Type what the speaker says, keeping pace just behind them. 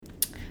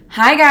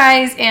Hi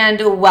guys,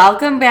 and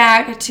welcome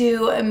back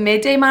to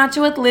Midday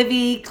Matcha with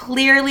Livy.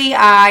 Clearly,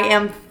 I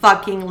am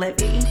fucking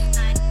Livy.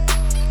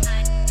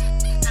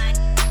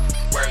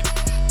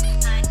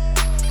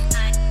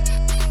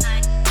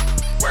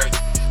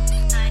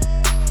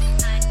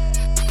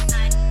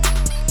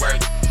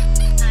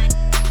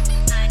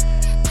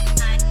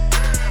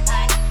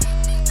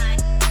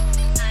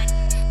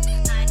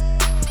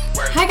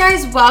 Hi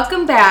guys,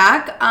 welcome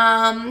back.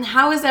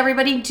 How is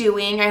everybody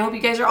doing? I hope you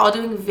guys are all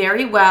doing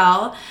very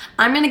well.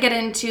 I'm gonna get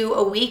into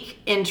a week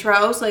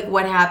intro, so like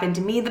what happened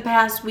to me the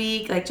past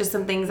week, like just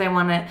some things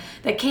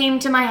that came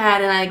to my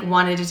head and I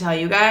wanted to tell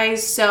you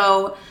guys.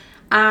 So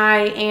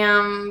I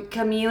am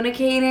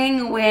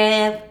communicating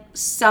with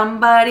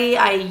somebody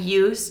I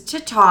used to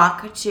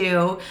talk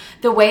to.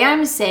 The way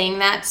I'm saying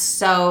that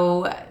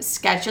so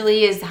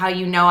sketchily is how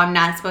you know I'm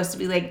not supposed to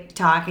be like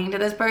talking to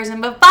this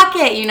person, but fuck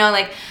it,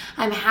 like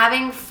I'm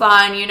having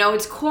fun,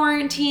 it's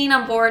quarantine,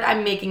 I'm bored,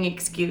 I'm making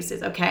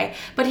excuses, okay?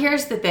 But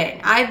here's the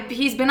thing,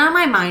 he's been on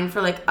my mind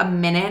for like a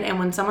minute, and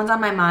when someone's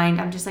on my mind,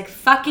 I'm just like,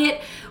 fuck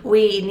it,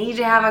 we need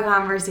to have a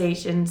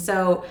conversation.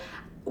 So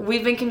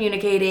we've been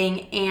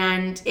communicating,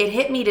 and it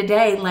hit me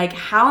today, like,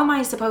 how am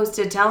I supposed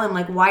to tell him,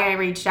 like, why I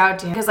reached out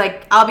to him? Because,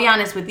 like, I'll be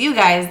honest with you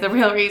guys, the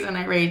real reason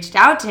I reached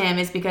out to him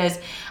is because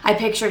I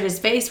pictured his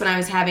face when I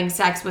was having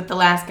sex with the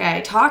last guy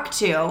I talked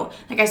to.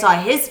 Like, I saw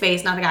his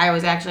face, not the guy I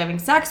was actually having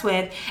sex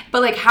with.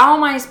 But, like, how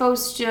am I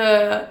supposed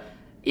to,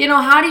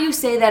 how do you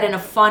say that in a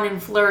fun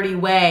and flirty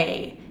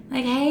way?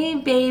 Like, hey,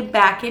 babe,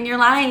 back in your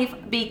life,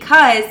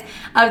 because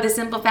of the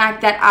simple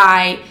fact that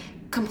I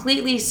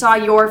completely saw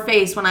your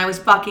face when I was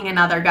fucking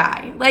another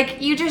guy. Like,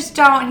 you just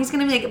don't. He's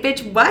gonna be like,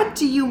 bitch, what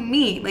do you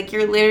mean? Like,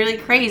 you're literally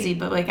crazy,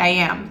 but like, I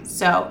am.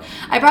 So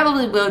I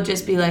probably will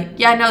just be like,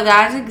 yeah, no,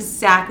 that's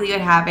exactly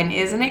what happened.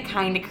 Isn't it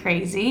kind of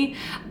crazy?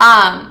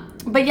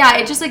 But yeah,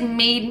 it just like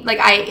made, like,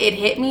 it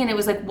hit me, and it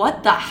was like,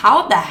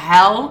 how the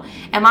hell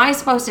am I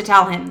supposed to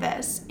tell him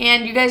this?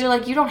 And you guys are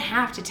like, you don't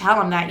have to tell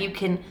him that, you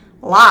can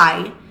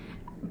lie.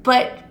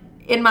 But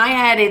in my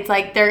head, it's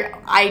like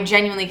I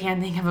genuinely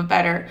can't think of a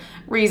better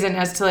reason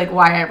as to like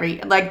why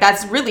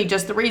that's really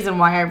just the reason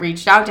why I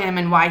reached out to him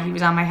and why he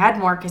was on my head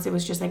more, because it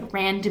was just like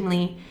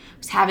randomly I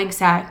was having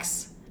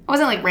sex. I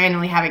wasn't like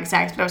randomly having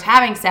sex, but I was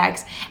having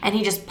sex, and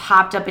he just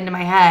popped up into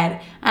my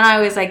head, and I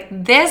was like,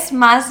 this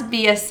must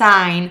be a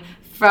sign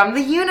from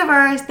the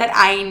universe that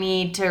I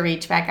need to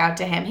reach back out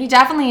to him. He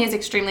definitely is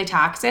extremely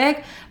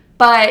toxic,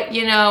 but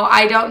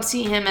I don't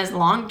see him as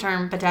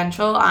long-term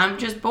potential. I'm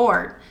just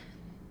bored.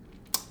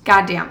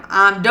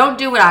 Goddamn. Don't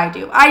do what I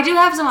do. I do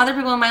have some other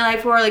people in my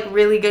life who are like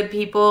really good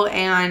people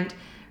and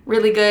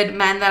really good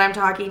men that I'm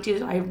talking to.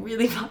 So I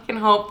really fucking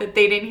hope that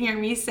they didn't hear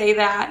me say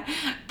that,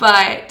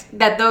 but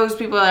that those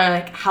people are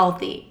like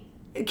healthy.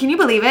 Can you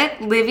believe it?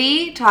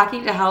 Livy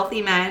talking to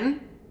healthy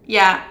men.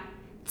 Yeah,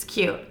 it's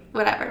cute.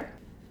 Whatever.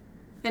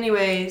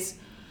 Anyways,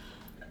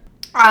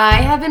 I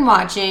have been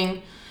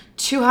watching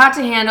Too Hot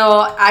to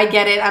Handle. I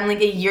get it. I'm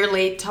like a year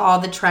late to all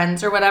the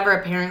trends or whatever.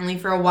 Apparently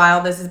for a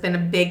while this has been a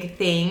big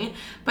thing.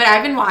 But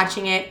I've been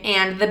watching it,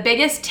 and the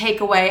biggest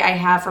takeaway I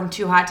have from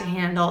Too Hot to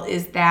Handle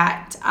is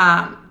that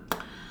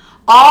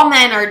all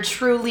men are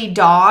truly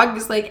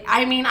dogs. Like,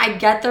 I mean, I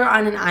get they're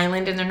on an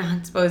island and they're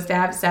not supposed to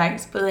have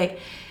sex, but like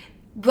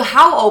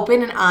how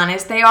open and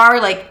honest they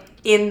are, like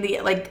in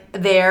the, like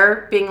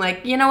they're being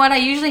like, you know what, I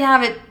usually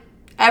have it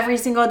every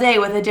single day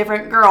with a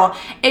different girl.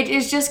 It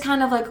is just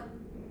kind of like,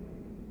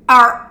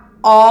 are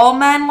all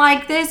men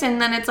like this? And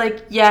then it's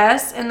like,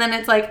 yes. And then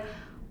it's like,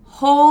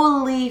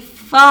 holy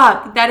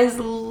fuck, that is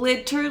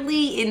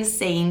literally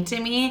insane to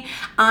me.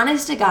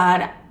 Honest to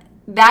God,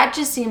 that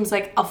just seems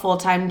like a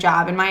full-time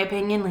job in my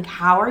opinion. Like,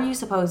 how are you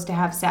supposed to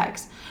have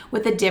sex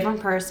with a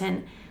different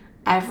person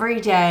every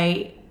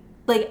day?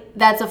 Like,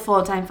 that's a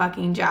full-time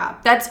fucking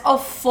job. That's a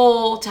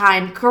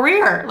full-time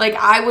career. Like,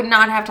 I would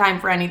not have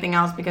time for anything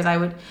else because I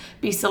would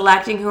be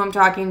selecting who I'm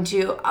talking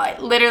to.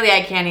 Literally,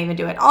 I can't even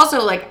do it.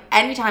 Also, like,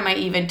 anytime I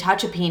even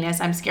touch a penis,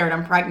 I'm scared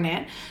I'm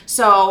pregnant.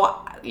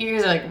 So you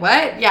guys are like,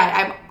 what?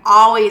 Yeah, I'm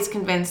always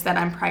convinced that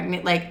I'm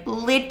pregnant. Like,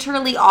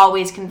 literally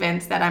always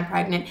convinced that I'm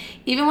pregnant.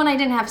 Even when I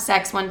didn't have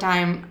sex one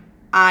time,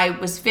 I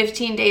was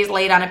 15 days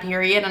late on a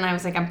period, and I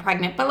was like, I'm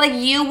pregnant. But like,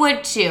 you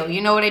would too.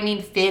 You know what I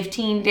mean?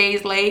 15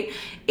 days late.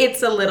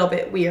 It's a little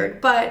bit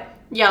weird. But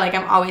yeah, like,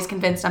 I'm always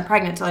convinced I'm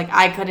pregnant. So like,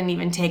 I couldn't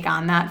even take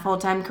on that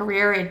full-time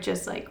career. It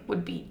just like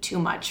would be too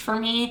much for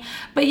me.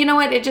 But you know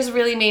what? It just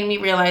really made me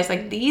realize,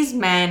 like, these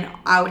men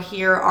out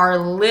here are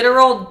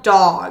literal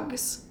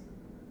dogs.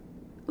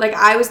 Like,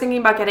 I was thinking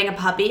about getting a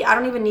puppy. I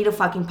don't even need a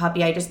fucking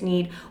puppy. I just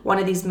need one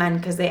of these men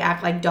because they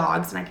act like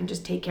dogs, and I can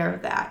just take care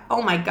of that.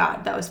 Oh my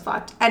God, that was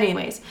fucked.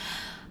 Anyways,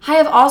 I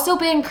have also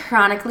been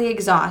chronically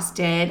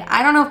exhausted.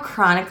 I don't know if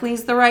chronically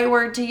is the right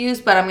word to use,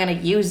 but I'm going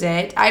to use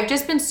it. I've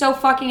just been so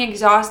fucking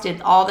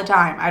exhausted all the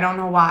time. I don't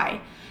know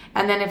why.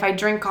 And then if I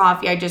drink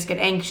coffee, I just get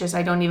anxious.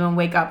 I don't even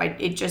wake up.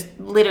 It just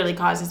literally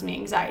causes me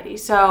anxiety.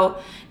 So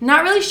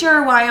not really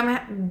sure why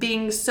I'm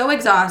being so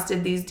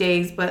exhausted these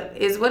days, but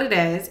is what it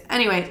is.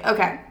 Anyways,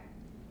 okay.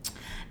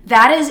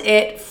 that is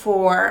it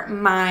for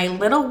my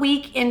little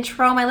week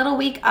intro, my little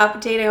week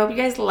update. I hope you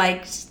guys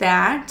liked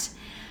that.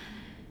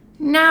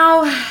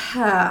 Now,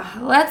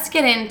 let's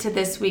get into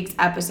this week's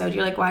episode.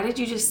 You're like, why did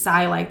you just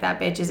sigh like that,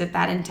 bitch? Is it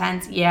that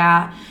intense?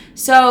 Yeah.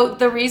 So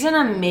the reason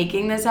I'm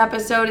making this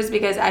episode is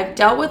because I've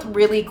dealt with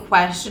really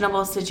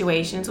questionable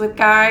situations with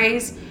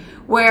guys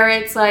where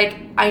it's like,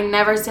 I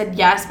never said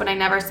yes, but I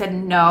never said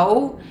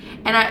no.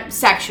 And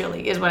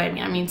sexually is what I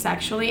mean. I mean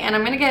sexually. And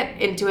I'm going to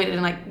get into it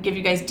and like give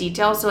you guys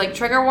details. So like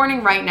trigger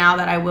warning right now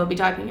that I will be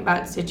talking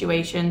about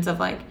situations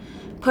of like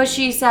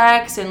pushy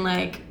sex and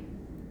like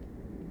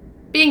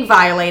being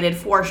violated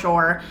for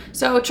sure.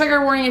 So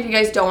trigger warning if you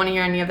guys don't want to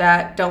hear any of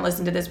that, don't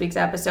listen to this week's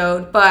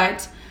episode.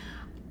 But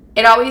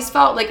it always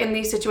felt like in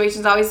these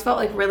situations, always felt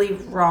like really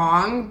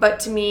wrong. But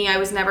to me, I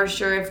was never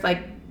sure if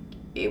like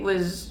it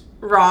was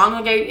wrong.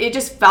 Like it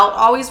just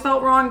always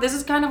felt wrong. This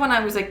is kind of when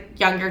I was like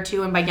younger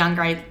too. And by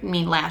younger, I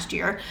mean last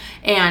year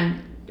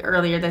and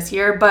earlier this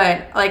year,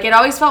 but like it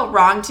always felt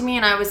wrong to me,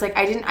 and I was like,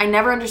 I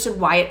never understood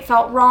why it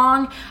felt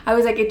wrong. I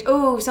was like,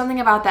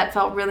 something about that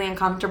felt really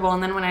uncomfortable,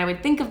 and then when I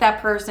would think of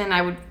that person,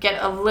 I would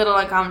get a little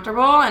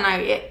uncomfortable, and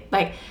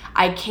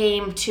I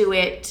came to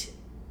it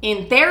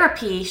in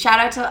therapy. Shout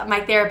out to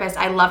my therapist.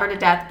 I love her to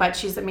death, but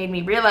she's made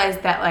me realize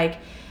that like,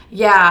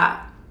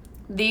 yeah,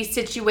 these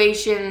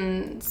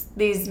situations,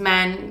 these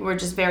men were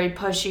just very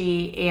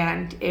pushy,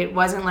 and it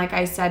wasn't like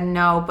I said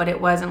no, but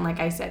it wasn't like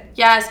I said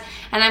yes.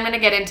 And I'm going to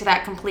get into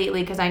that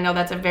completely because I know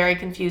that's a very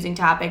confusing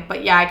topic.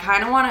 But yeah, I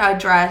kind of want to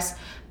address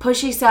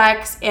pushy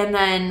sex and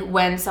then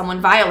when someone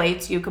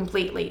violates you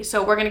completely.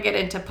 So we're going to get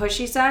into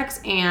pushy sex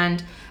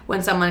and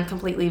when someone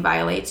completely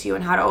violates you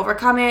and how to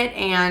overcome it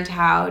and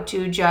how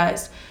to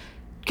just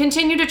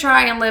continue to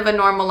try and live a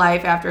normal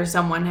life after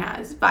someone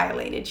has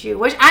violated you,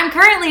 which I'm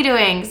currently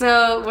doing.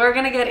 So we're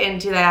going to get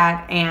into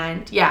that.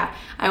 And yeah,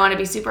 I want to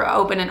be super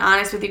open and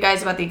honest with you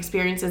guys about the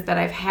experiences that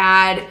I've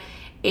had.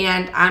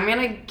 And I'm going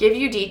to give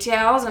you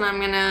details, and I'm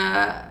going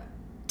to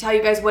tell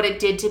you guys what it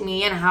did to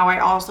me and how I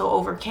also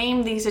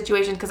overcame these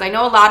situations. Because I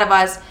know a lot of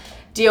us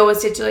deal with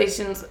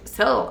situations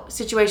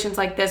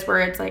like this where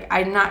it's like,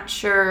 I'm not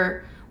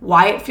sure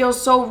why it feels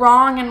so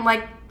wrong. And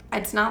like,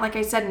 it's not like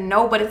I said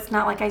no, but it's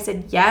not like I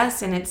said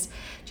yes, and it's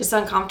just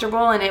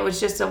uncomfortable, and it was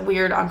just a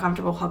weird,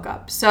 uncomfortable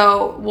hookup.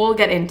 So we'll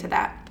get into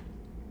that.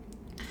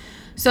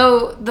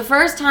 So the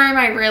first time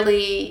I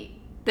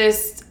really,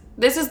 this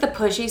is the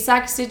pushy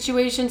sex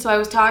situation. So I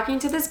was talking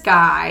to this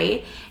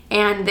guy,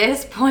 and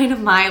this point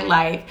of my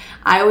life,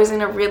 I was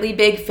in a really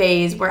big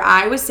phase where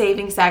I was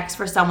saving sex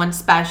for someone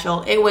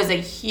special. It was a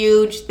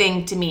huge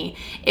thing to me.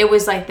 It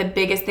was like the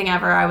biggest thing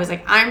ever. I was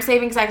like, I'm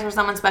saving sex for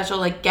someone special,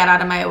 like get out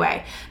of my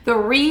way. The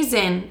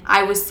reason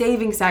I was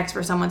saving sex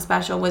for someone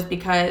special was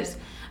because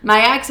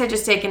my ex had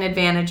just taken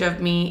advantage of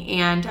me,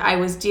 and I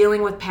was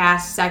dealing with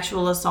past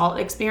sexual assault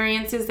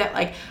experiences that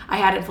like I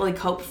hadn't fully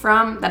coped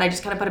from, that I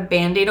just kind of put a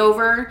Band-Aid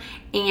over,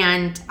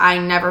 and I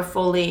never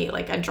fully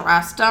like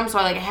addressed them. So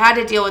I had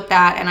to deal with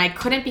that, and I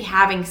couldn't be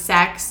having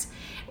sex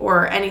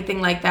or anything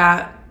like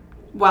that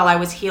while I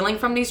was healing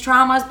from these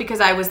traumas,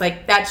 because I was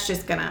like, that's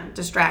just gonna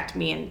distract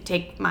me and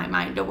take my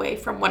mind away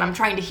from what I'm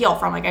trying to heal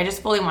from. Like I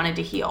just fully wanted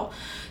to heal.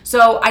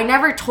 So I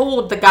never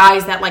told the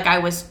guys that like I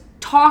was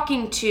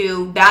talking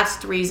to, that's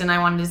the reason I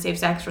wanted to save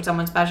sex for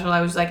someone special.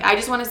 I was like, I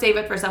just want to save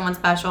it for someone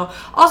special.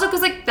 Also,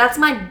 because like that's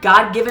my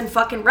God-given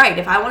fucking right.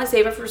 If I want to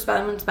save it for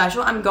someone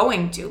special, I'm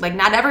going to. Like,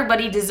 not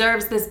everybody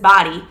deserves this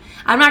body.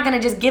 I'm not gonna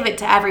just give it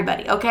to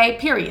everybody, okay?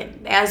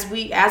 Period. As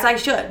I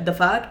should. The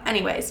fuck?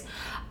 Anyways.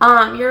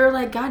 You're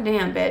like,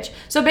 goddamn, bitch.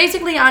 So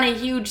basically on a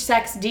huge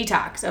sex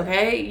detox,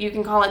 okay? You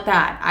can call it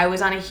that. I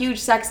was on a huge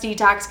sex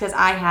detox because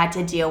I had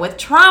to deal with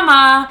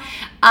trauma.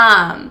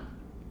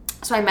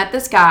 So I met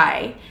this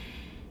guy.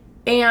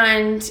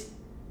 And,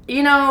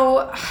 you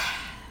know,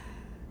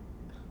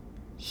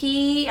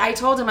 I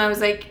told him, I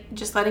was like,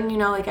 just letting you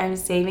know, like, I'm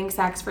saving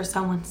sex for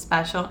someone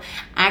special.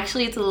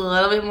 Actually, it's a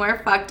little bit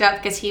more fucked up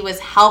because he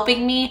was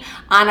helping me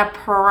on a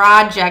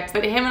project,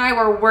 but him and I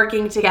were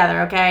working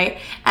together, okay?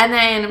 And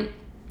then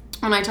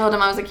when I told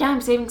him, I was like, yeah, I'm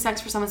saving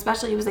sex for someone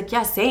special, he was like,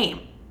 yeah, same.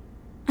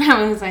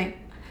 I was like,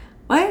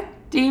 what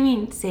do you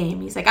mean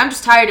same? He's like, I'm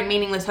just tired of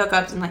meaningless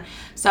hookups and like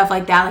stuff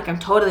like that. Like, I'm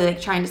totally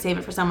like trying to save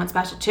it for someone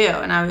special too.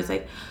 And I was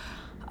like,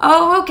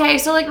 oh, okay.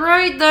 So like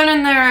right then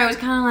and there, I was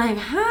kind of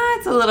like,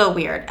 it's a little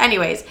weird.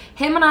 Anyways,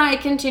 him and I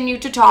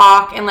continued to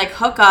talk and like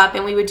hook up,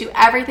 and we would do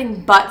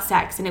everything but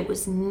sex, and it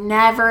was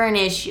never an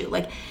issue.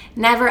 Like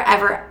never,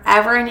 ever,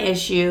 ever an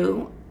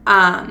issue.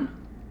 And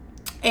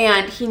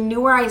he knew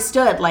where I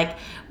stood. Like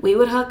we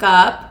would hook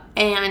up,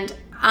 and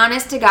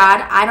honest to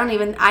God,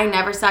 I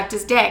never sucked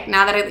his dick.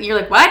 Now that you're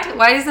like, what?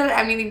 Why does that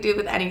have anything to do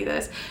with any of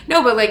this?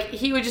 No, but like,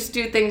 he would just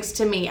do things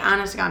to me.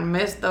 Honest to God,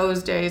 miss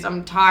those days.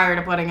 I'm tired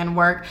of putting in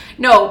work.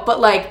 No, but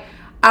like,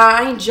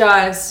 I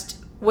just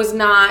was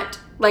not,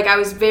 like,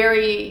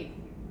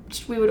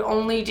 we would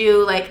only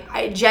do, like,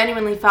 I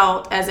genuinely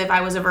felt as if I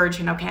was a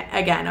virgin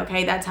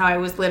okay? That's how I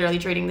was literally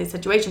treating these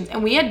situations.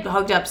 And we had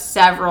hooked up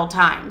several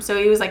times.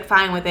 So he was like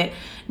fine with it,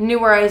 knew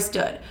where I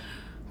stood.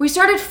 we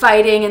started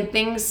fighting and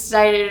things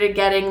started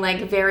getting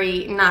like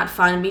very not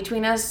fun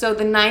between us. So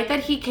the night that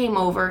he came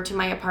over to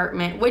my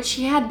apartment, which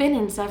he had been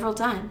in several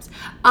times,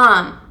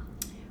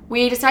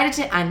 we decided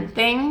to end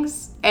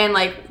things and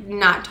like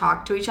not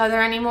talk to each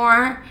other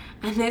anymore.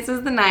 And this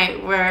is the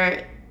night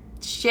where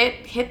shit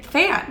hit the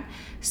fan.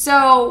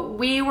 So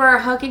we were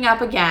hooking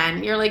up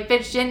again. You're like,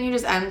 bitch, didn't you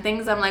just end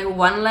things? I'm like,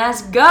 one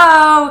last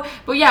go.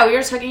 But yeah, we were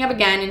just hooking up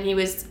again, and he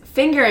was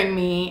fingering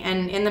me,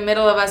 and in the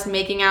middle of us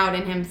making out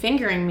and him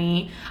fingering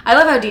me. I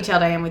love how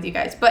detailed I am with you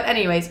guys. But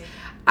anyways,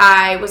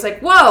 I was like,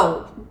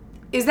 whoa,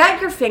 is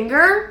that your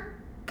finger?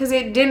 Because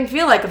it didn't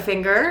feel like a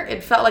finger.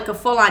 It felt like a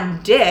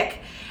full-on dick.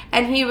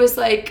 And he was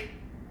like,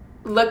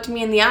 looked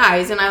me in the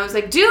eyes, and I was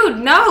like, dude,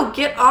 no,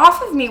 get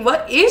off of me.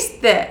 What is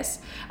this?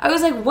 I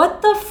was like,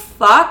 what the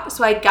fuck?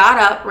 So I got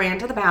up, ran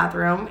to the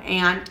bathroom,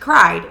 and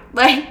cried.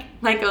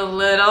 Like a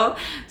little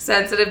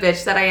sensitive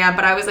bitch that I am.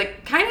 But I was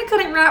like, kind of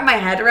couldn't wrap my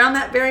head around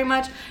that very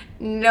much.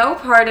 No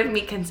part of me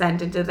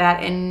consented to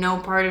that, and no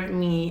part of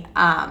me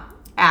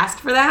asked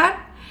for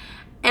that.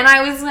 And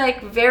I was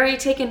like very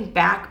taken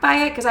back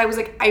by it, because I was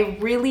like, I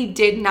really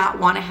did not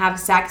want to have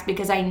sex,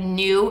 because I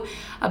knew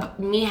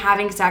me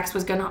having sex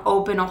was going to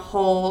open a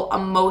whole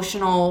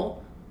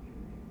emotional,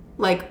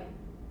 like,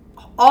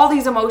 all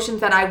these emotions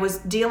that I was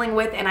dealing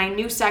with, and I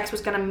knew sex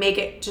was going to make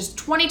it just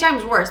 20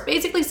 times worse.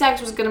 Basically, sex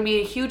was going to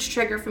be a huge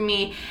trigger for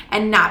me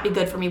and not be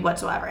good for me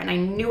whatsoever. And I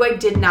knew I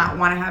did not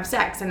want to have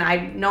sex, and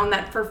I've known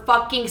that for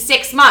fucking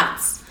 6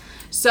 months.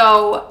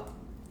 So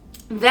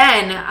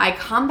then I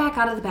come back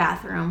out of the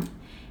bathroom,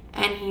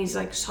 and he's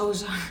like, so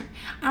sorry.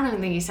 I don't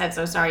even think he said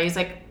so sorry. He's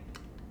like,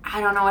 I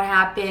don't know what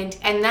happened.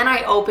 And then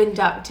I opened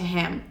up to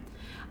him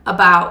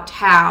about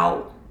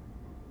how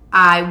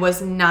I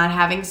was not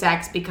having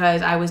sex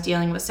because I was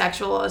dealing with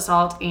sexual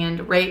assault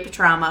and rape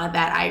trauma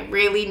that I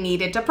really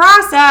needed to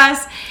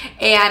process.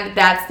 And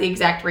that's the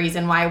exact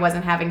reason why I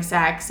wasn't having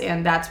sex.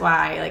 And that's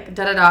why,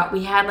 like,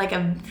 we had like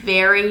a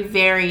very,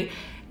 very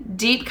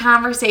deep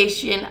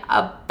conversation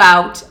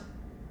about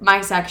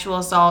my sexual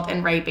assault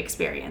and rape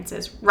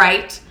experiences,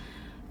 right?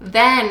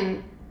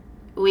 Then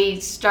we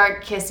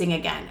start kissing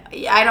again.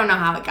 I don't know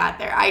how it got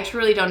there. I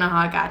truly don't know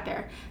how it got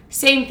there.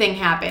 Same thing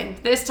happened.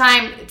 This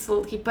time,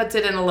 he puts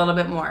it in a little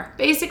bit more.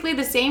 Basically,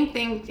 the same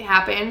thing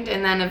happened,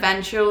 and then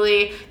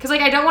eventually, because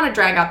like I don't want to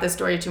drag out this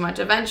story too much.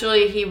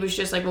 Eventually, he was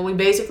just like, well, we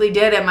basically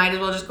did it. Might as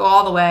well just go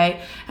all the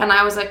way. And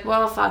I was like,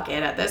 well, fuck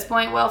it. At this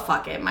point, well,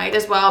 fuck it. Might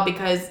as well,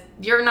 because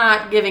you're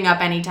not giving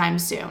up anytime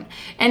soon.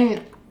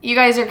 And you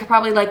guys are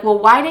probably like, well,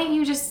 why didn't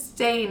you just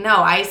say no?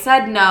 I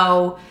said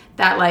no.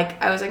 That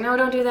like, I was like, no,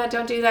 don't do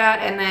that.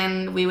 And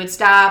then we would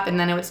stop, and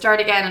then it would start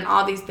again, and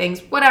all these things,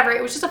 whatever.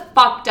 It was just a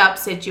fucked up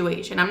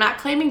situation. I'm not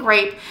claiming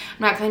rape. I'm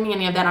not claiming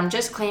any of that. I'm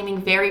just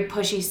claiming very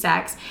pushy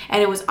sex,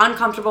 and it was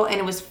uncomfortable, and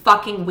it was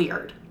fucking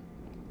weird.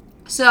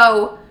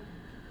 So,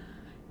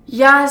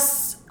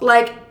 yes,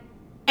 like,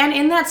 and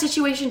in that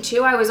situation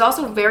too, I was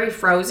also very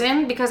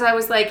frozen, because I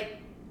was like,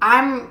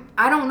 I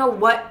don't know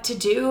what to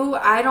do.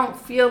 I don't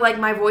feel like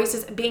my voice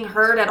is being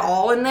heard at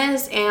all in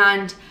this,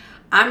 and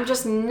I'm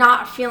just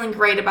not feeling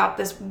great about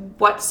this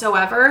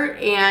whatsoever.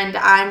 And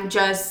I'm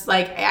just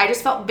like, I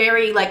just felt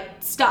very like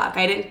stuck.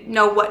 I didn't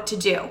know what to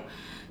do.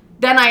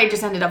 Then I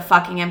just ended up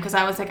fucking him, because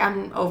I was like,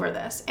 I'm over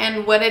this.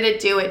 And what did it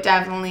do? It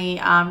definitely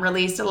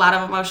released a lot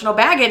of emotional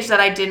baggage that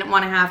I didn't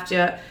want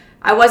to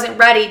I wasn't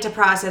ready to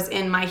process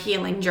in my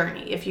healing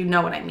journey, if you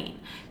know what I mean.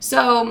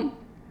 So,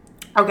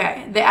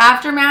 okay, the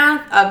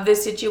aftermath of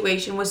this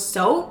situation was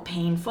so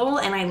painful,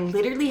 and I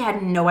literally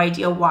had no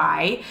idea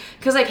why.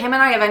 Because, like, him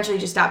and I eventually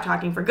just stopped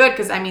talking for good,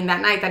 because, I mean, that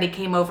night that he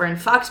came over and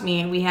fucked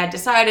me, we had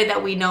decided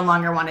that we no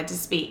longer wanted to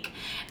speak.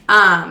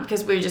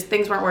 Because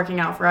things weren't working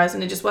out for us,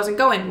 and it just wasn't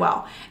going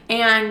well.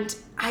 And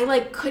I,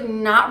 like, could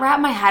not wrap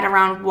my head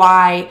around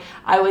why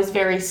I was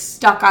very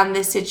stuck on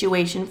this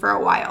situation for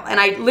a while. And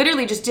I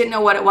literally just didn't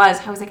know what it was.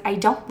 I was like, I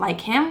don't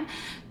like him.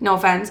 No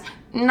offense.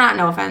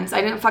 No offense. I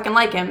didn't fucking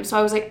like him. So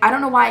I was like, I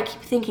don't know why I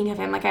keep thinking of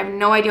him. Like, I have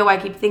no idea why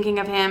I keep thinking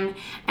of him.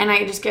 And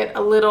I just get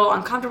a little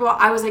uncomfortable.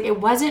 I was like, it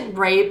wasn't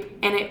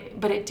rape,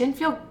 but it didn't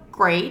feel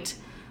great.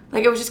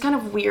 Like, it was just kind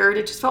of weird.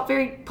 It just felt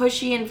very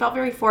pushy and felt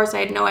very forced. I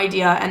had no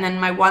idea. And then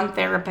my one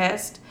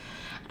therapist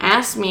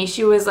asked me,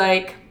 she was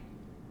like,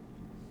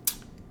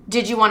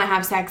 did you want to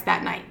have sex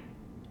that night?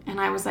 And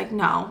I was like,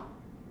 no.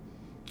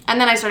 And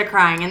then I started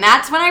crying. And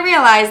that's when I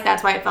realized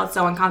that's why it felt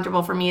so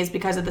uncomfortable for me, is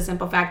because of the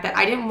simple fact that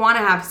I didn't want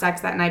to have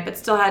sex that night, but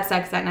still had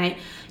sex that night,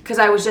 because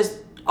I was just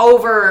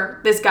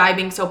over this guy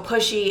being so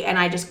pushy, and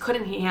I just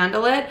couldn't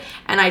handle it,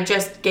 and I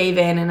just gave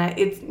in. And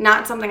it's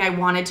not something I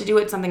wanted to do.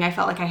 It's something I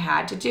felt like I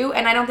had to do.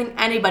 And I don't think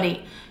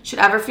anybody should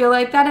ever feel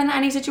like that in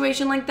any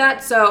situation like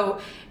that.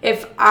 So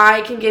if I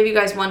can give you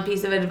guys one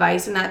piece of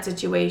advice in that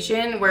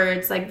situation where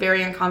it's like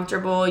very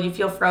uncomfortable, you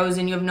feel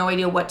frozen, you have no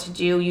idea what to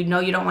do, you know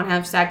you don't want to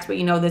have sex, but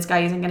you know this guy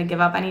isn't going to give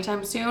up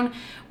anytime soon,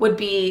 would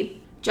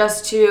be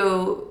just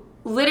to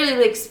literally,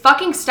 like,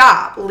 fucking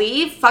stop.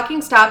 Leave,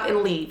 fucking stop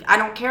and leave. I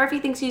don't care if he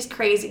thinks he's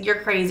crazy,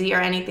 you're crazy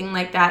or anything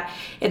like that.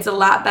 It's a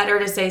lot better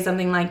to say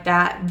something like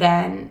that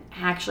than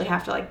actually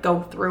have to, like,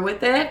 go through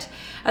with it.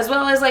 As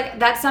well as, like,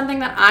 that's something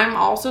that I'm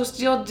also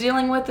still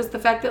dealing with, is the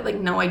fact that, like,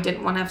 no, I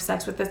didn't want to have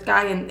sex with this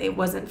guy and it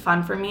wasn't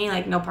fun for me.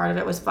 Like, no part of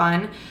it was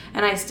fun.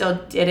 And I still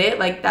did it.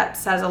 Like, that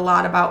says a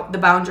lot about the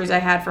boundaries I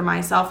had for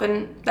myself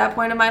in that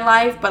point of my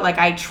life. But, like,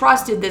 I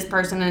trusted this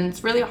person, and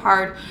it's really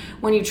hard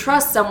when you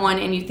trust someone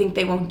and you think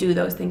they won't do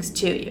those things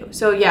to you.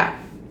 So, yeah,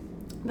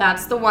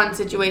 that's the one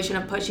situation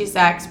of pushy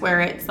sex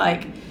where it's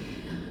like,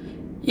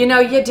 you know,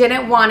 you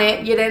didn't want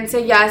it, you didn't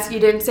say yes, you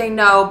didn't say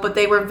no, but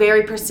they were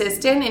very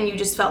persistent and you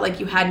just felt like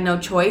you had no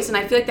choice. And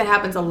I feel like that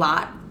happens a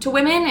lot to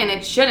women, and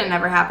it shouldn't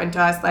never happen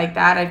to us like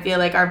that. I feel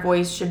like our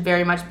voice should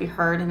very much be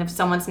heard, and if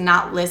someone's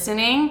not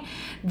listening,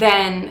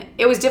 then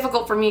it was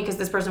difficult for me because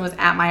this person was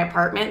at my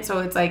apartment, so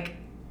it's like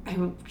I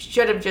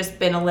should have just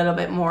been a little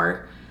bit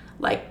more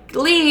like,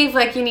 leave,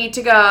 like, you need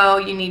to go,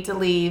 you need to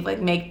leave, like,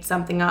 make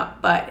something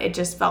up, but it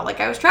just felt like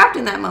I was trapped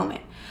in that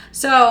moment.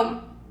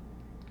 So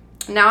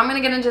now I'm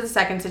going to get into the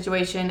second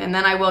situation, and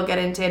then I will get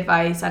into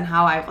advice on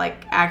how I've,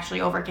 like, actually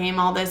overcame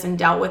all this and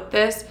dealt with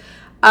this.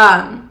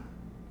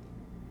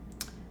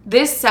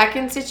 This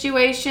second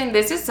situation,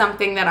 this is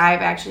something that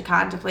I've actually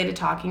contemplated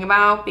talking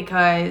about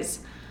because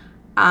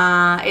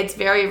it's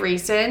very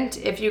recent.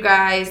 If you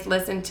guys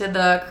listened to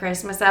the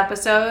Christmas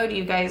episode,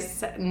 you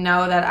guys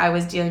know that I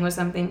was dealing with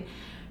something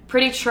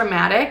pretty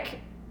traumatic,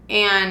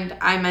 and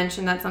I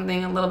mentioned that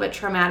something a little bit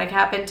traumatic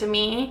happened to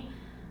me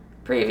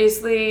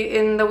previously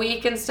in the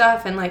week and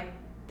stuff, and, like,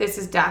 this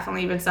is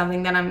definitely been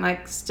something that I'm,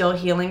 like, still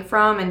healing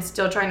from and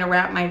still trying to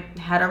wrap my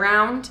head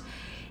around,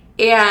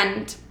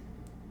 and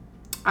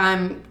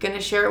I'm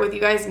gonna share it with you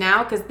guys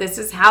now because this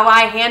is how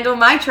I handle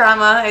my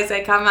trauma as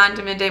I come on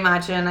to Midday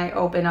Matcha and I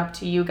open up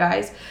to you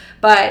guys.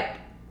 But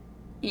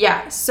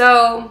yeah,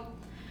 so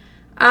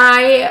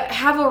I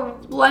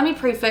have let me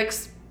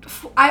preface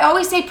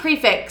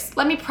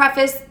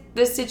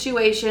this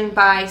situation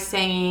by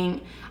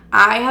saying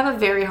I have a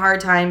very hard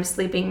time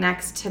sleeping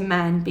next to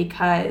men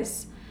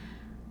because,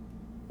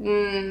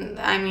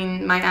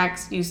 my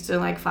ex used to,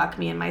 like, fuck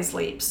me in my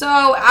sleep. So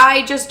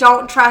I just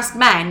don't trust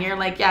men. You're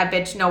like, yeah,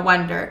 bitch, no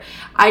wonder.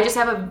 I just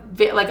have a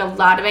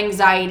lot of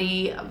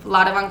anxiety, a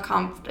lot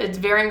of it's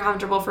very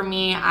uncomfortable for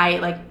me.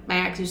 My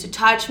ex used to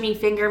touch me,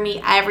 finger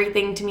me,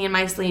 everything to me in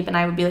my sleep, and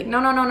I would be like,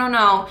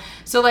 no.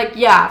 So, like,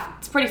 yeah,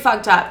 it's pretty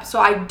fucked up. So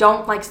I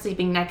don't like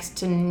sleeping next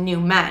to new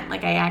men.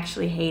 Like, I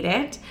actually hate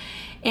it.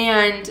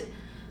 And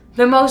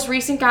the most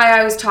recent guy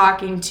I was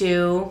talking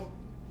to,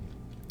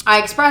 I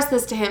expressed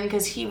this to him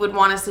because he would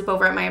want to sleep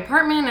over at my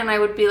apartment, and I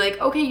would be like,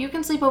 okay, you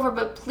can sleep over,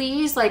 but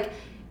please, like,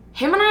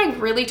 him and I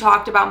really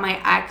talked about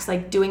my ex,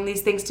 like, doing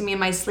these things to me in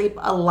my sleep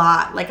a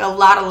lot. Like, a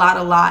lot.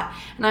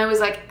 And I was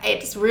like,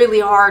 it's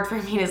really hard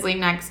for me to sleep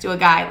next to a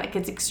guy. Like,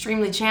 it's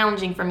extremely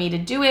challenging for me to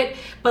do it,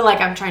 but,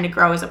 like, I'm trying to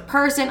grow as a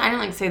person. I didn't,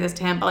 like, say this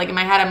to him, but, like, in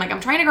my head, I'm like, I'm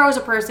trying to grow as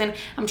a person.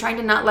 I'm trying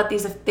to not let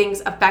these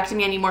things affect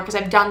me anymore because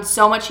I've done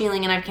so much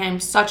healing and I've come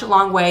such a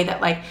long way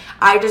that, like,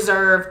 I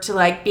deserve to,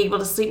 like, be able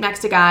to sleep next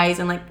to guys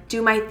and, like,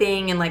 do my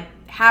thing and, like,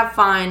 have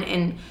fun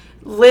and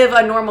live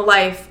a normal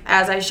life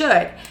as I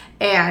should.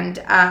 And,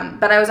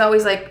 but I was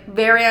always, like,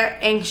 very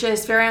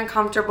anxious, very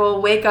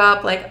uncomfortable, wake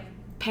up, like,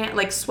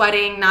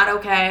 sweating, not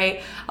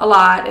okay, a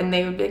lot. And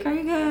they would be like, are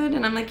you good?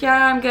 And I'm like,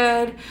 yeah, I'm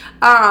good.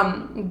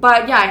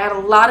 But yeah, I had a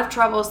lot of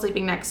trouble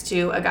sleeping next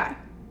to a guy.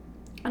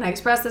 And I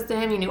expressed this to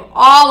him. He knew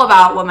all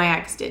about what my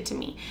ex did to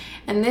me.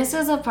 And this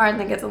is a part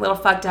that gets a little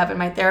fucked up. And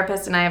my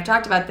therapist and I have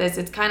talked about this.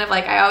 It's kind of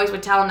like I always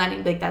would tell him that. And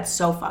he'd be like, that's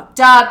so fucked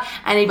up.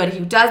 Anybody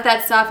who does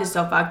that stuff is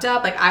so fucked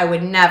up. Like, I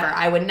would never.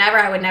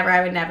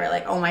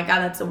 Like, oh my God,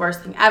 that's the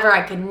worst thing ever.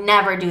 I could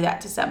never do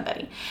that to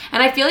somebody.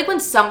 And I feel like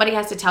when somebody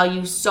has to tell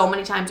you so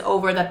many times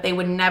over that they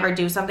would never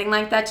do something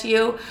like that to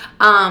you,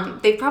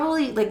 they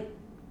probably, like,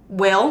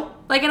 will,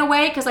 like, in a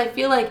way, because I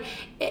feel like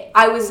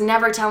I was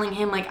never telling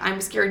him, like, I'm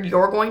scared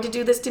you're going to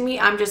do this to me.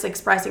 I'm just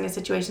expressing a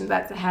situation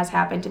that has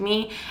happened to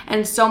me.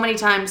 And so many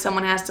times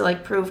someone has to,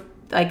 like, prove,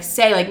 like,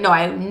 say, like, no,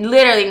 I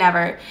literally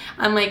never.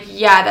 I'm like,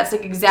 yeah, that's,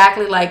 like,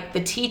 exactly like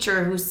the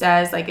teacher who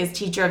says, like, is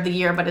teacher of the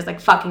year but is, like,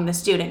 fucking the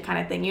student kind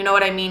of thing. You know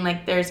what I mean?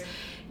 Like,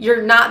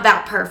 you're not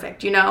that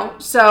perfect, you know?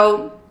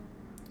 So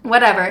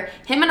whatever.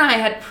 Him and I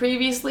had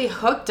previously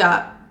hooked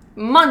up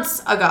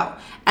months ago.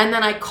 And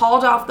then I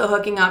called off the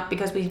hooking up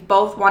because we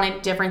both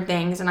wanted different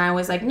things. And I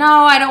was like, no,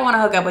 I don't want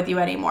to hook up with you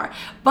anymore.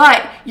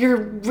 But you're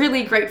a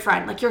really great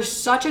friend. Like, you're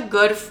such a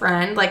good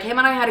friend. Like, him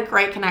and I had a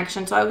great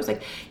connection. So I was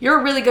like, you're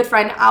a really good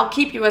friend. I'll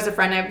keep you as a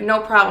friend. I have no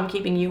problem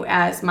keeping you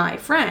as my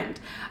friend.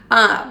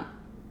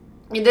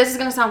 This is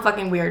going to sound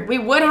fucking weird. We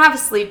would have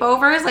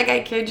sleepovers, like,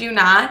 I kid you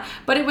not.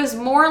 But it was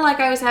more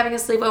like I was having a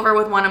sleepover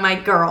with one of my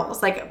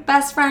girls. Like,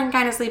 best friend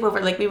kind of sleepover.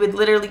 Like, we would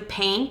literally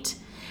paint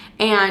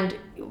and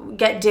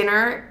get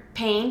dinner,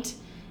 paint,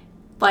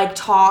 like,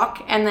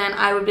 talk, and then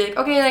I would be like,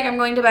 okay, like, I'm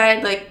going to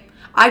bed. Like,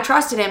 I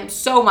trusted him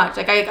so much.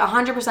 Like, I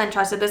 100%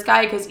 trusted this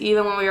guy because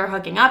even when we were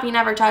hooking up, he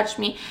never touched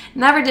me,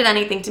 never did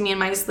anything to me in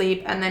my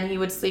sleep. And then he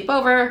would sleep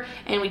over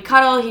and we'd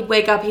cuddle. He'd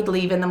wake up, he'd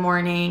leave in the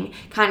morning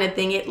kind of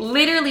thing. It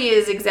literally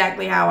is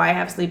exactly how I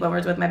have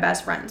sleepovers with my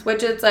best friends,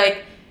 which is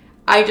like,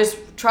 I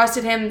just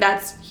trusted him.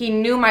 He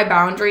knew my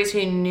boundaries.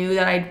 He knew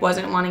that I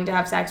wasn't wanting to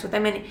have sex with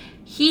him. And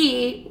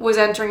he was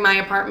entering my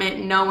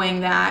apartment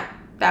knowing that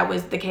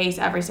was the case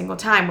every single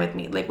time with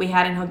me. Like, we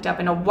hadn't hooked up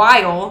in a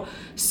while.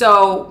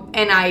 So,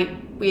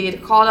 and we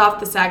had called off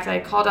the sex. I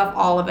had called off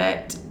all of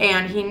it.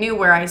 And he knew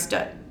where I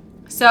stood.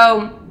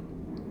 So,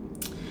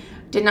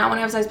 did not want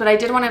to have sex, but I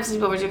did want to have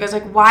sleepovers. You guys are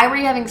like, why were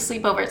you having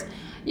sleepovers?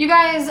 You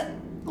guys,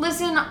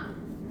 listen,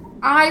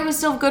 I was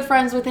still good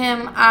friends with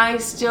him. I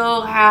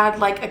still had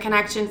like a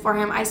connection for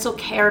him. I still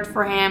cared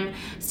for him.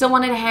 Still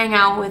wanted to hang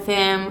out with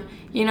him.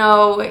 You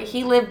know,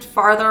 he lived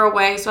farther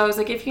away. So I was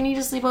like, if you need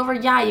to sleep over,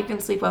 yeah, you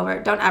can sleep over.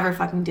 Don't ever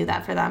fucking do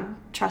that for them.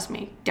 Trust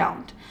me,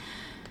 don't.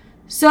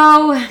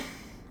 So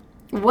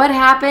what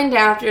happened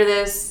after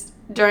this,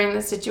 during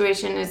this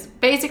situation, is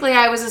basically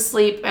I was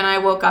asleep and I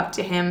woke up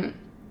to him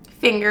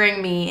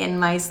fingering me in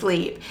my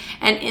sleep.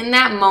 And in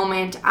that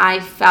moment, I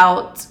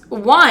felt,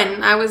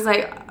 I was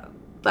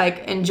like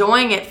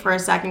enjoying it for a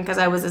second because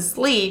I was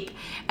asleep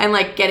and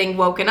like getting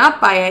woken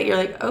up by it. You're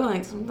like, oh,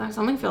 like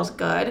something feels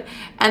good.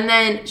 And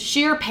then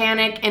sheer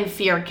panic and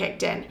fear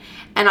kicked in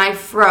and I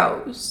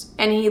froze.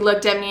 And he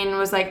looked at me and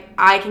was like,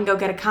 I can go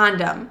get a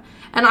condom.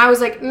 And I was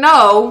like,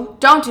 no,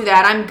 don't do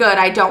that. I'm good.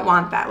 I don't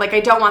want that. Like, I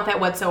don't want that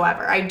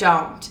whatsoever. I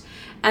don't.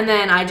 And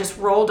then I just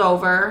rolled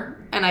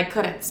over and I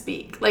couldn't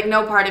speak. Like,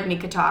 no part of me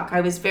could talk.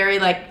 I was very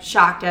like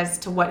shocked as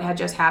to what had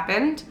just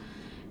happened.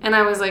 And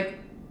I was like,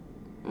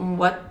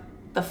 what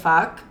the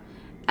fuck?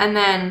 And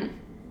then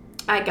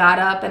I got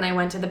up and I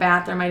went to the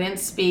bathroom. I didn't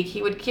speak.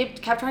 He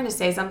kept trying to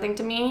say something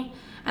to me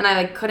and I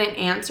like couldn't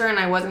answer and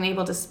I wasn't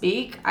able to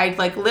speak. I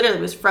like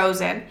literally was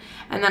frozen.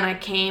 And then I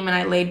came and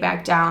I laid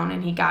back down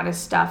and he got his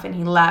stuff and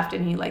he left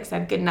and he like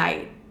said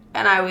goodnight.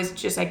 And I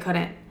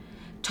couldn't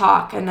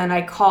talk. And then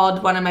I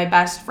called one of my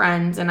best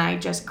friends and I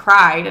just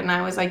cried and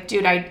I was like,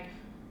 dude, I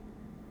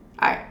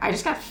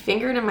just got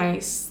fingered in my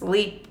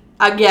sleep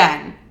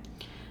again.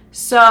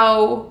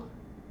 So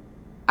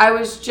I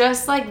was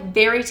just like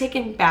very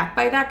taken back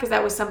by that because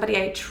that was somebody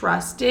I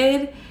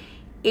trusted.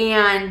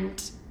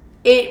 And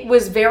it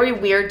was very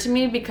weird to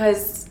me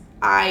because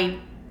I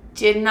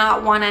did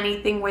not want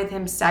anything with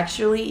him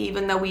sexually,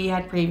 even though we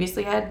had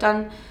previously had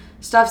done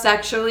stuff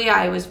sexually.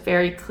 I was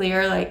very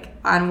clear like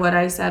on what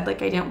I said,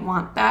 like I didn't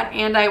want that.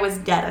 And I was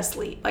dead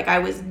asleep. Like I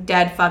was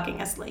dead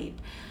fucking asleep.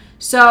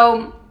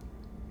 So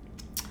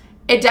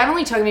it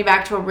definitely took me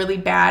back to a really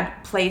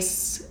bad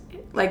place.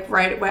 Like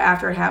right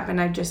after it happened,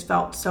 I just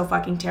felt so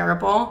fucking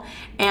terrible.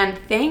 And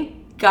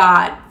thank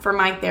God for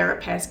my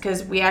therapist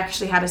because we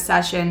actually had a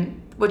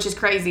session, which is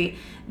crazy,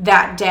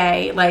 that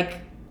day, like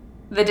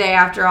the day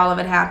after all of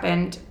it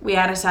happened, we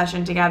had a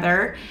session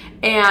together.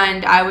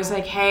 And I was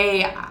like,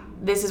 hey,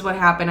 this is what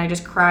happened. I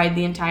just cried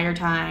the entire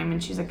time.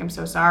 And she's like, I'm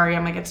so sorry.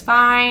 I'm like, it's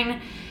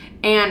fine.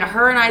 And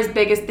her and I's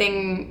biggest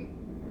thing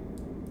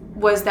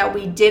was that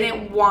we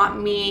didn't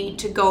want me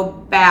to go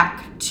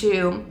back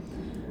to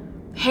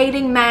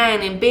hating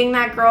men and being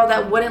that girl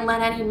that wouldn't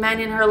let any men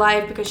in her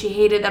life because she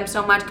hated them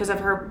so much because of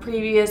her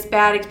previous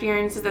bad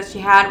experiences that she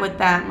had with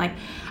them. Like,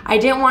 I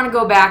didn't want to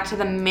go back to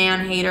the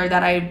man hater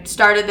that I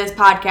started this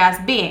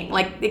podcast being,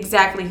 like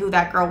exactly who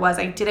that girl was.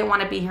 I didn't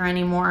want to be here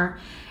anymore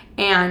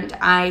and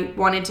I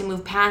wanted to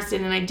move past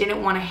it and I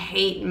didn't want to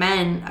hate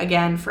men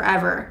again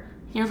forever.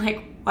 You're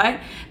like,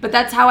 what? But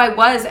that's how I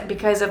was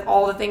because of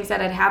all the things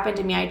that had happened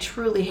to me. I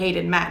truly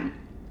hated men.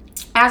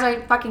 As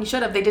I fucking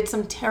should have. They did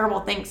some terrible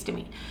things to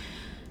me.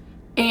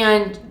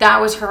 And that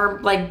was her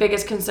like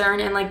biggest concern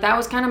and like that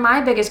was kind of my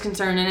biggest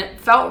concern and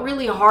it felt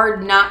really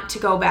hard not to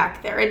go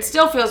back there. It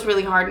still feels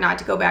really hard not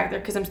to go back there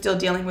because I'm still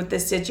dealing with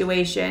this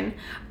situation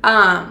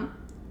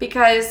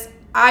because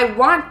I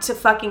want to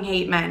fucking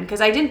hate men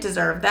because I didn't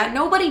deserve that.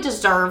 Nobody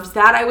deserves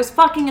that. I was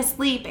fucking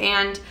asleep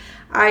and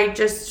I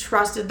just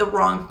trusted the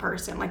wrong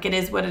person. Like it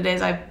is what it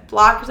is. I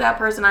blocked that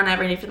person on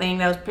everything.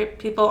 Those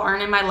people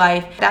aren't in my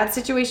life. That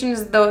situation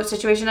is the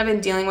situation I've been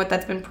dealing with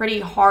that's been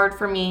pretty hard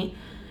for me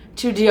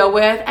to deal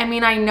with. I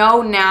mean, I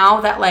know now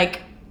that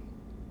like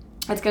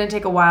it's going to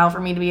take a while for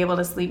me to be able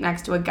to sleep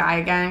next to a guy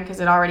again because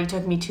it already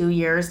took me 2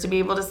 years to be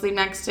able to sleep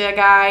next to a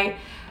guy.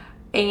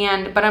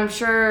 But I'm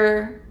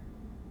sure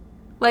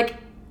like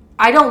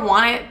I don't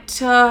want it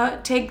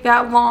to take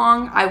that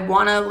long. I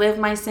want to live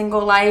my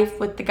single life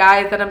with the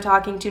guys that I'm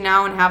talking to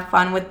now and have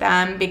fun with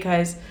them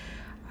because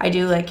I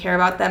do like care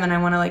about them and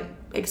I want to like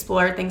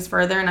explore things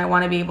further and I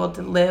want to be able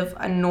to live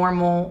a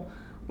normal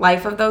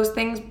life of those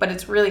things, but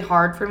it's really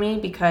hard for me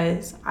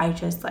because I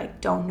just like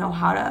don't know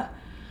how to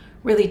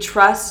really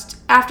trust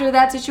after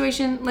that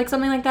situation, like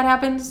something like that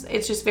happens.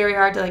 It's just very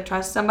hard to like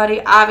trust somebody.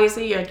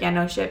 Obviously you're like, yeah,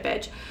 no shit,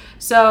 bitch.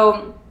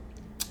 So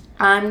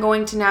I'm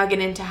going to now get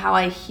into how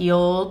I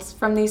healed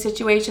from these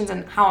situations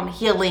and how I'm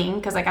healing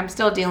because like I'm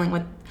still dealing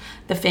with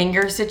the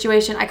finger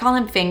situation. I call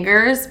them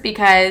fingers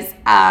because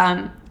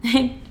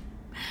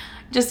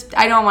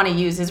I don't want to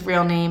use his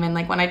real name. And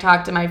like when I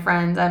talk to my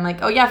friends, I'm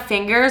like, oh yeah,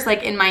 Fingers.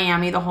 Like in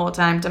Miami the whole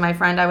time to my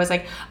friend, I was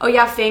like, oh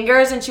yeah,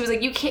 Fingers. And she was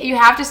like, you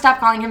have to stop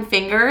calling him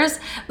Fingers.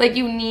 Like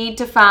you need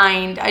to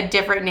find a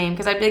different name.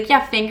 Because I'd be like,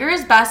 yeah,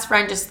 Fingers' best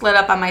friend just slid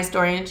up on my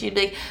story. And she'd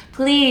be like,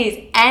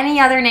 please, any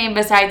other name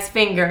besides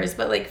Fingers.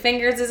 But like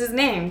Fingers is his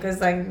name.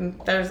 Because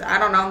like there's, I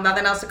don't know,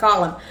 nothing else to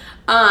call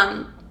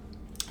him.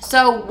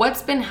 So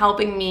what's been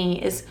helping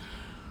me is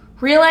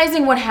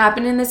realizing what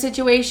happened in the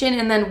situation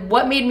and then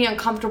what made me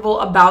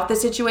uncomfortable about the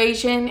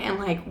situation and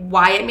like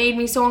why it made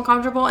me so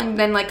uncomfortable, and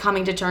then like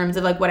coming to terms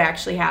of like what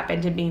actually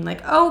happened and being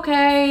like,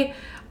 okay,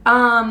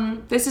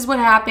 this is what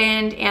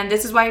happened and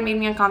this is why it made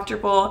me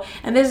uncomfortable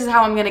and this is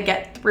how I'm gonna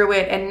get through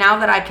it. And now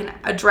that I can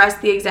address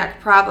the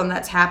exact problem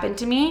that's happened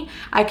to me,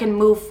 I can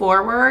move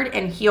forward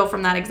and heal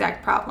from that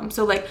exact problem.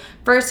 So like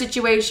first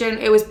situation,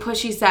 it was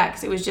pushy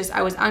sex. It was just,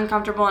 I was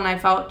uncomfortable and I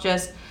felt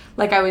just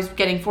like I was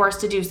getting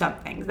forced to do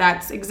something.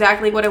 That's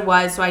exactly what it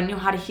was. So I knew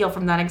how to heal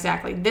from that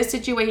exactly. This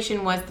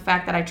situation was the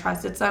fact that I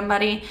trusted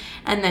somebody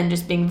and then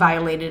just being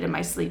violated in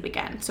my sleep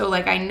again. So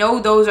like I know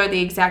those are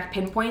the exact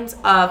pinpoints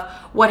of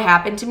what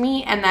happened to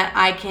me and that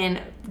I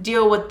can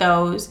deal with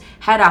those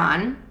head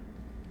on.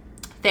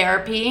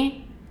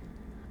 Therapy.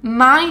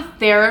 My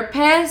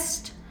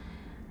therapist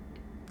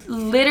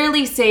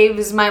literally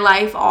saves my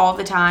life all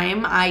the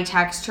time. I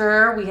text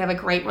her. We have a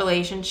great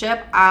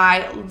relationship.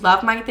 I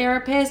love my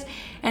therapist.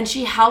 And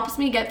she helps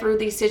me get through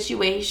these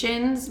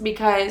situations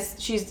because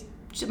she's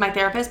my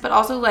therapist, but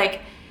also like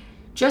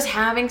just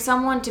having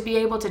someone to be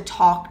able to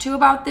talk to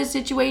about this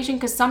situation.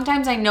 Because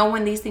sometimes I know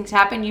when these things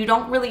happen, you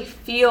don't really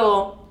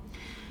feel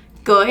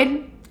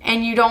good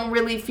and you don't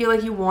really feel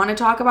like you want to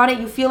talk about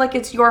it. You feel like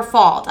it's your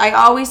fault. I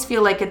always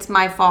feel like it's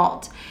my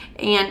fault.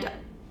 And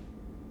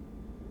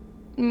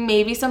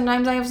maybe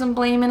sometimes I have some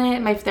blame in it.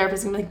 My therapist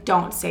is gonna be like,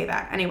 don't say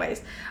that.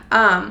 Anyways,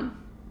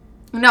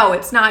 no,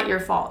 it's not your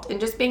fault. And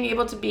just being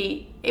able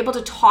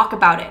to talk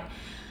about it,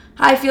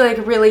 I feel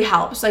like really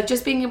helps. Like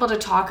just being able to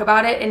talk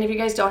about it. And if you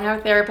guys don't have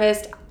a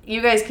therapist,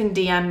 you guys can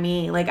DM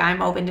me. Like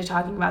I'm open to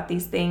talking about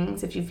these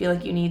things if you feel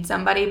like you need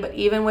somebody. But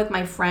even with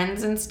my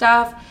friends and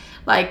stuff,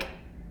 like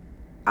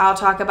I'll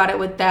talk about it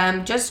with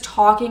them. Just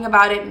talking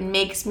about it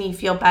makes me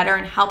feel better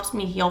and helps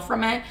me heal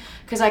from it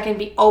because I can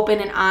be open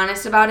and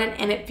honest about it.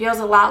 And it feels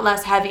a lot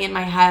less heavy in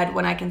my head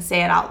when I can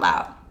say it out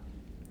loud.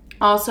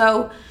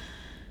 Also,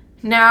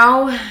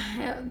 now,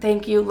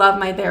 thank you, love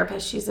my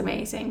therapist, she's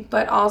amazing.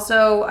 But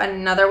also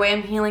another way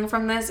I'm healing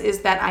from this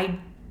is that I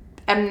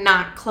am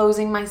not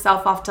closing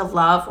myself off to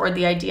love or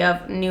the idea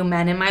of new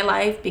men in my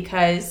life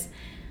because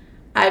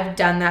I've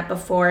done that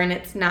before and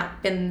it's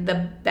not been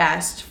the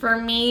best for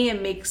me.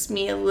 It makes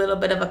me a little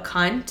bit of a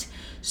cunt.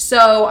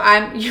 So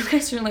you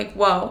guys are like,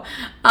 whoa,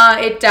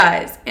 it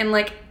does. And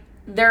like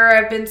there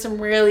have been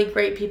some really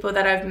great people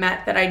that I've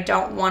met that I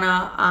don't want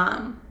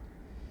to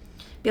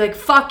be like,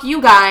 fuck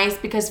you guys,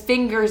 because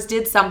Fingers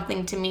did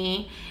something to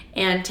me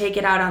and take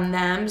it out on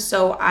them.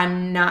 So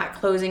I'm not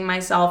closing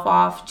myself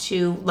off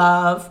to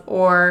love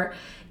or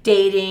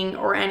dating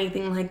or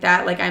anything like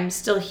that. Like I'm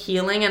still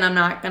healing and I'm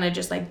not going to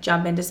just like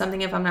jump into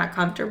something if I'm not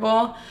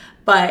comfortable.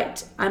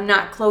 But I'm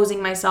not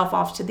closing myself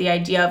off to the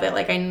idea of it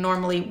like I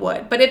normally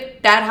would. But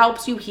if that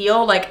helps you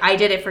heal, like I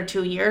did it for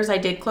 2 years. I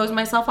did close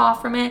myself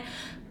off from it.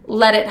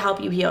 Let it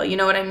help you heal. You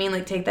know what I mean?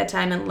 Like take that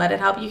time and let it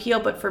help you heal.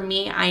 But for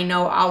me, I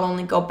know I'll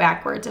only go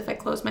backwards if I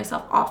close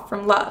myself off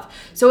from love.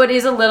 So it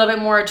is a little bit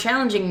more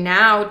challenging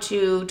now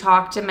to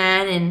talk to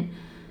men and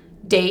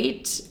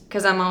date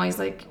because I'm always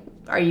like,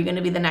 are you going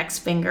to be the next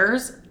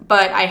Fingers?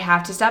 But I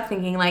have to stop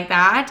thinking like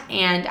that.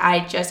 And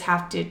I just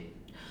have to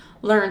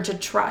learn to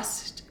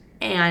trust.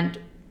 And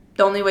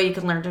the only way you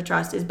can learn to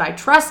trust is by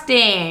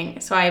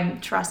trusting. So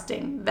I'm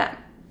trusting them.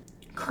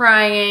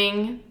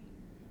 Crying.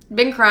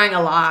 Been crying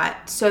a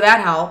lot, so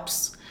that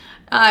helps.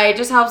 It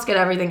just helps get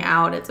everything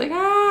out. It's like,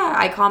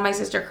 I call my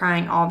sister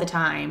crying all the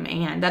time,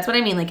 and that's what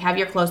I mean. Like, have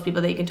your close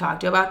people that you can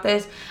talk to about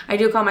this. I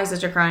do call my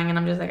sister crying, and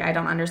I'm just like, I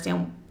don't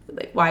understand,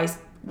 like,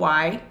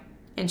 why?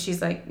 And she's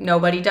like,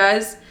 nobody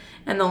does,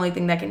 and the only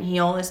thing that can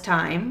heal is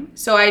time.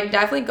 So I'm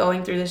definitely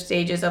going through the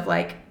stages of,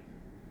 like,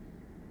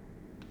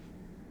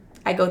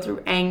 I go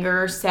through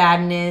anger,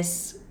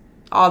 sadness,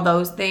 all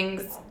those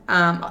things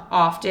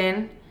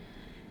often.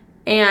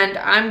 And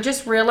I'm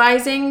just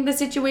realizing the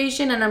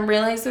situation and I'm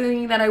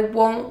realizing that I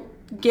won't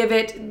give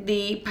it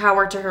the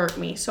power to hurt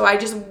me. So I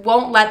just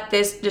won't let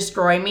this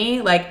destroy me.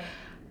 Like,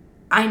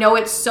 I know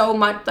it's so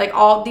much, like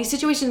all these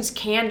situations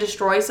can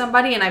destroy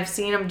somebody and I've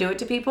seen them do it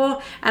to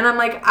people. And I'm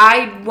like,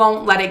 I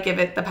won't let it give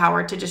it the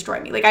power to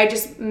destroy me. Like I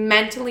just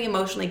mentally,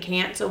 emotionally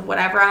can't. So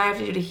whatever I have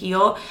to do to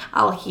heal,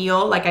 I'll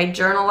heal. Like I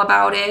journal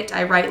about it.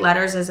 I write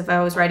letters as if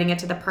I was writing it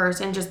to the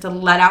person just to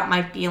let out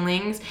my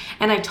feelings.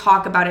 And I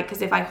talk about it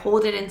because if I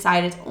hold it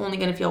inside, it's only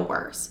going to feel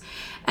worse.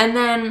 And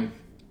then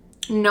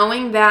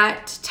knowing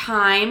that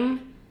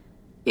time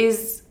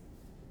is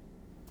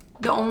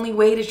the only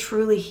way to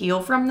truly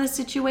heal from this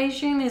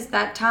situation is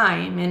that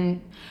time,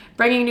 and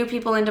bringing new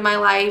people into my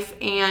life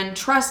and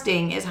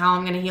trusting is how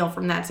I'm going to heal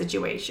from that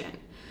situation.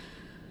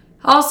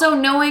 Also,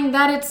 knowing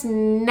that it's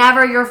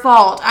never your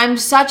fault. I'm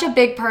such a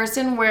big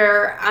person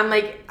where I'm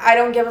like, I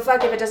don't give a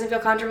fuck if it doesn't feel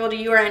comfortable to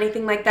you or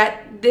anything like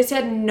that. This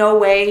had no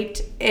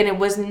weight, and it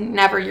was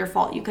never your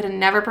fault. You could have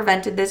never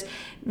prevented this.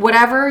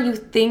 Whatever you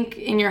think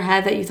in your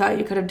head that you thought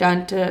you could have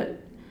done to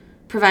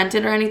prevent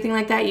it or anything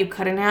like that, you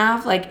couldn't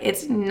have. Like,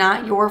 it's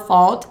not your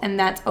fault, and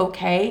that's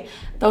okay.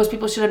 Those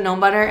people should have known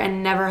better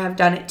and never have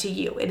done it to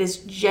you. It is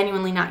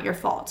genuinely not your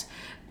fault.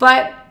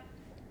 But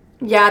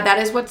yeah, that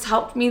is what's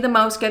helped me the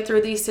most get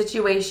through these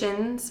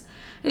situations.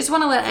 I just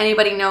want to let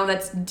anybody know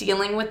that's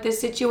dealing with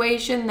this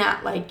situation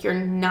that, like, you're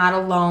not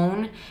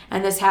alone,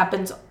 and this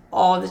happens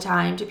all the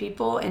time to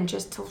people, and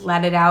just to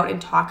let it out and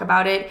talk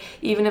about it,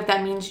 even if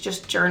that means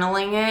just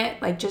journaling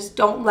it. Like, just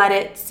don't let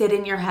it sit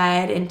in your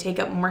head and take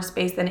up more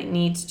space than it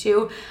needs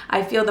to.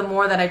 I feel the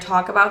more that I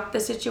talk about the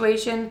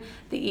situation,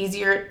 the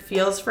easier it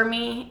feels for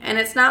me. And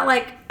it's not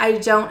like I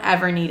don't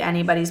ever need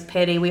anybody's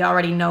pity. We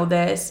already know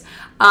this.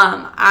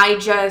 I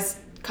just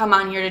come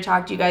on here to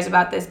talk to you guys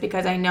about this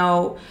because I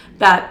know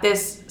that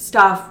this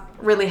stuff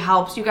really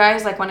helps you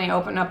guys. Like, when I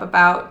open up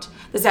about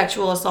the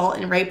sexual assault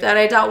and rape that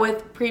I dealt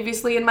with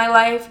previously in my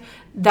life,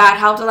 that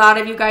helped a lot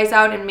of you guys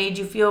out and made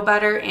you feel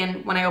better.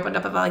 And when I opened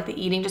up about, like, the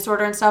eating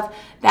disorder and stuff,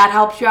 that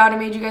helped you out and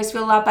made you guys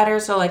feel a lot better.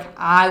 So, like,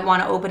 I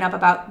want to open up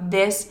about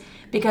this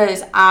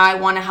because I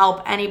want to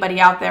help anybody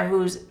out there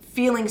who's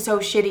feeling so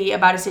shitty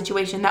about a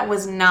situation that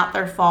was not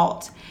their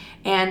fault,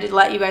 and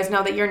let you guys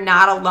know that you're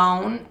not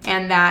alone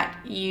and that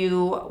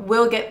you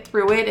will get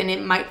through it. And it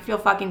might feel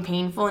fucking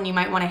painful and you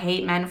might want to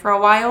hate men for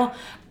a while,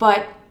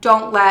 but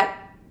don't let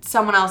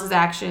someone else's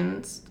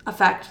actions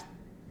affect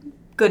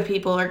good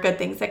people or good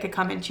things that could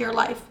come into your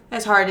life,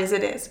 as hard as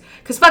it is.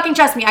 Because fucking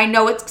trust me, I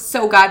know it's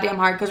so goddamn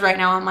hard, because right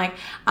now I'm like,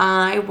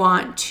 I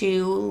want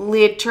to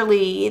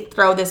literally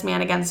throw this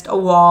man against a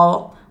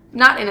wall.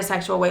 Not in a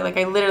sexual way. Like,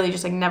 I literally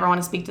just, like, never want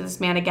to speak to this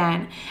man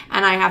again.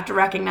 And I have to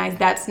recognize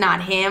that's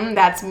not him.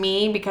 That's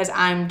me, because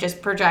I'm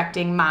just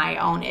projecting my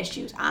own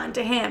issues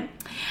onto him.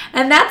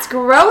 And that's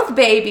growth,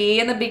 baby.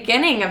 In the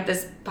beginning of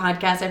this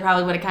podcast, I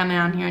probably would have come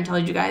on here and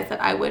told you guys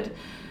that I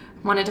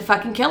wanted to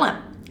fucking kill him.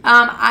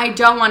 I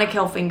don't want to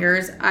kill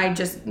Fingers. I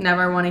just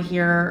never want to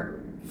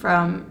hear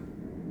from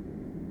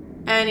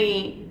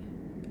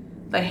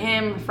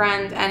him,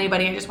 friends,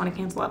 anybody. I just want to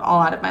cancel it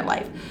all out of my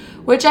life,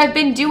 which I've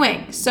been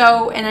doing.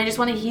 So, and I just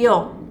want to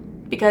heal,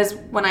 because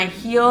when I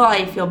heal,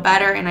 I feel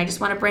better, and I just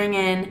want to bring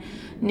in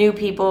new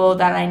people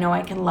that I know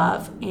I can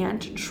love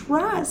and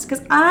trust,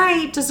 because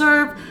I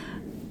deserve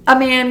a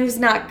man who's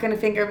not going to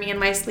finger me in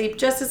my sleep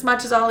just as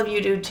much as all of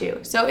you do too.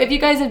 So if you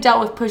guys have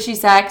dealt with pushy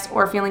sex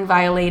or feeling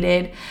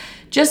violated,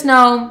 just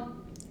know,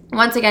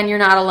 once again, you're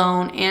not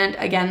alone, and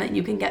again, that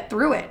you can get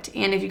through it.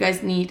 And if you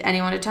guys need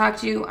anyone to talk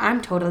to,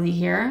 I'm totally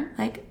here.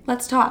 Like,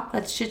 let's talk.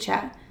 Let's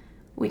chit-chat.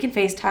 We can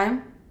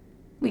FaceTime.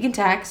 We can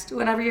text,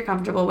 whatever you're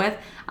comfortable with.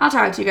 I'll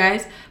talk to you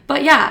guys.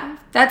 But yeah,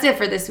 that's it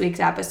for this week's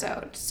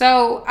episode.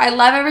 So I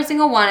love every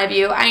single one of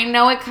you. I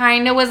know it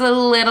kind of was a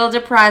little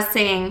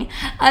depressing,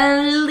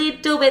 a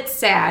little bit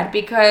sad,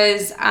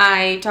 because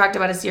I talked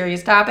about a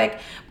serious topic.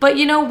 But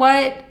you know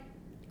what?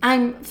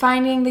 I'm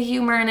finding the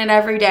humor in it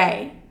every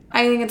day.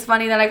 I think it's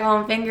funny that I call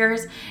them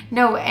fingers.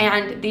 No,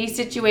 and these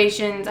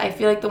situations, I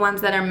feel like the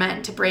ones that are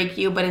meant to break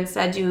you, but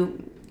instead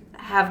you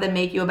have them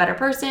make you a better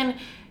person,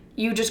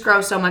 you just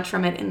grow so much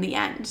from it in the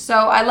end. So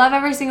I love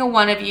every single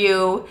one of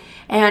you,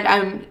 and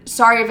I'm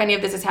sorry if any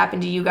of this has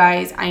happened to you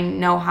guys. I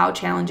know how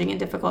challenging and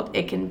difficult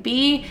it can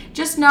be.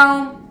 Just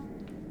know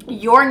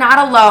you're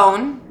not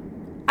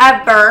alone,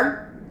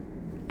 ever,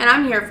 and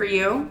I'm here for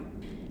you.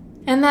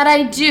 And that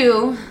I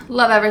do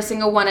love every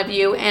single one of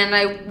you, and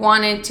I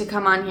wanted to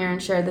come on here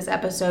and share this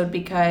episode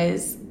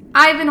because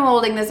I've been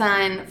holding this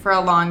on for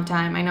a long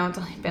time. I know it's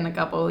only been a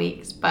couple of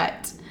weeks,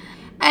 but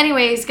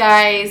anyways,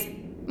 guys,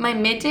 my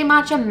midday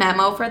matcha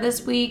memo for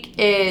this week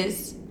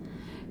is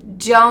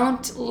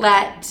don't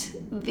let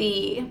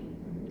the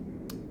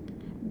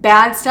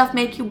bad stuff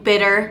make you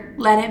bitter.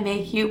 Let it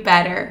make you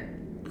better.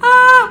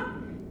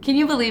 Can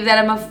you believe that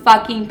I'm a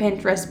fucking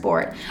Pinterest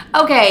board?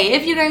 Okay,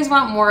 if you guys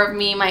want more of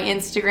me, my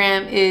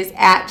Instagram is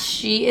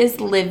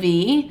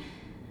 @SheIsLivy,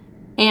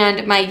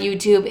 and my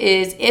YouTube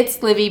is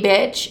It's Livy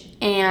Bitch,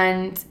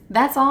 and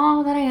that's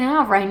all that I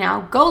have right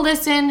now. Go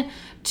listen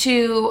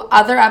to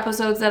other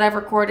episodes that I've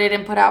recorded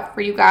and put out for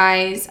you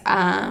guys.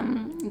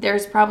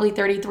 There's probably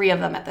 33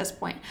 of them at this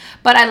point.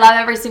 But I love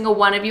every single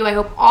one of you. I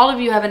hope all of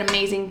you have an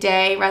amazing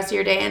day, rest of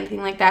your day,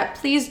 anything like that.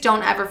 Please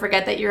don't ever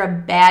forget that you're a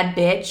bad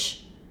bitch.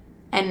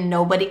 And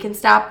nobody can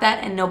stop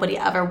that, and nobody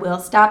ever will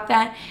stop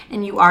that.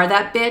 And you are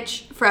that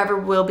bitch, forever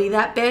will be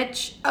that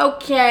bitch.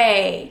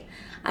 Okay.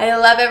 I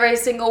love every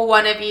single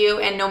one of you,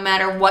 and no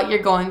matter what you're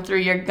going through,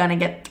 you're gonna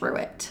get through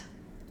it.